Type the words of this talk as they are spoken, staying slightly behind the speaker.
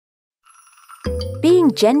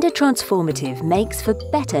Being gender transformative makes for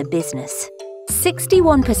better business.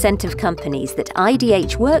 61% of companies that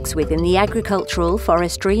IDH works with in the agricultural,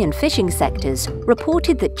 forestry and fishing sectors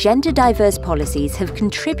reported that gender-diverse policies have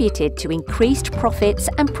contributed to increased profits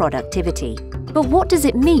and productivity. But what does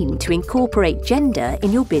it mean to incorporate gender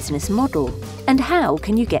in your business model? And how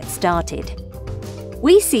can you get started?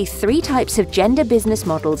 We see 3 types of gender business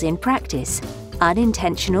models in practice: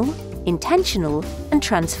 unintentional, intentional, and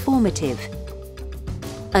transformative.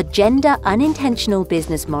 A gender unintentional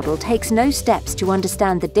business model takes no steps to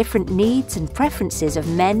understand the different needs and preferences of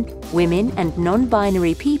men, women, and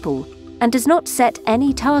non-binary people, and does not set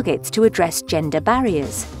any targets to address gender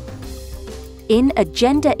barriers. In a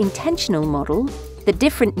gender intentional model, the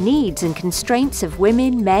different needs and constraints of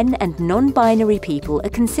women, men, and non-binary people are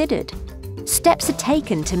considered. Steps are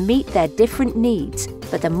taken to meet their different needs,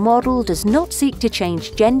 but the model does not seek to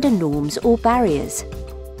change gender norms or barriers.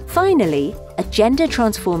 Finally, a gender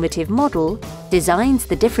transformative model designs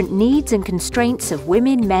the different needs and constraints of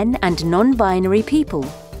women, men, and non-binary people,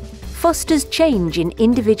 fosters change in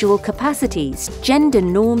individual capacities, gender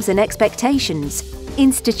norms and expectations,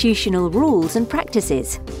 institutional rules and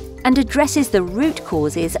practices, and addresses the root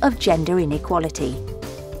causes of gender inequality.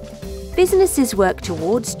 Businesses work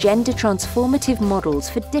towards gender transformative models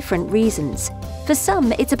for different reasons. For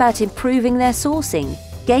some, it's about improving their sourcing,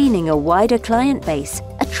 gaining a wider client base,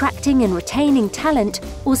 attracting and retaining talent,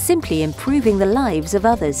 or simply improving the lives of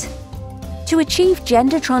others. To achieve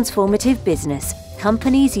gender transformative business,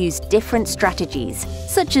 companies use different strategies,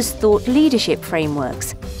 such as thought leadership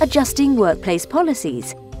frameworks, adjusting workplace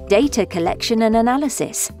policies, data collection and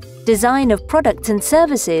analysis, design of products and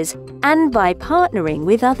services, and by partnering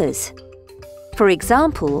with others. For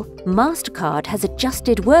example, MasterCard has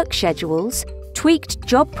adjusted work schedules, tweaked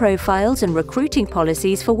job profiles and recruiting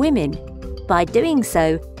policies for women. By doing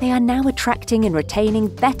so, they are now attracting and retaining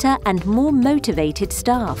better and more motivated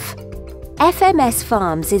staff. FMS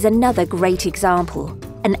Farms is another great example,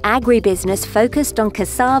 an agribusiness focused on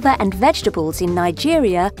cassava and vegetables in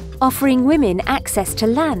Nigeria, offering women access to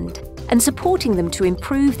land and supporting them to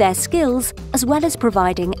improve their skills, as well as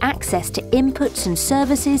providing access to inputs and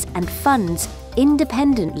services and funds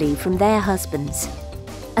independently from their husbands.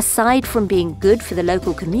 Aside from being good for the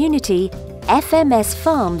local community, FMS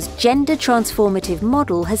Farms' gender transformative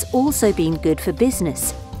model has also been good for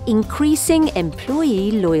business, increasing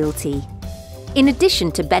employee loyalty. In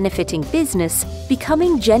addition to benefiting business,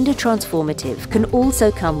 becoming gender transformative can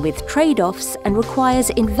also come with trade-offs and requires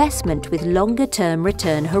investment with longer-term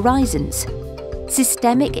return horizons.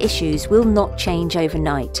 Systemic issues will not change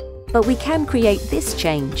overnight, but we can create this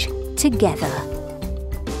change together.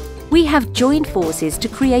 We have joined forces to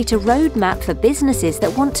create a roadmap for businesses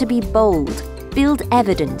that want to be bold, build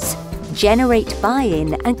evidence, generate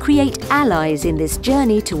buy-in, and create allies in this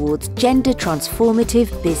journey towards gender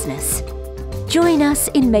transformative business. Join us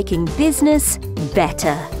in making business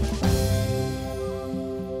better.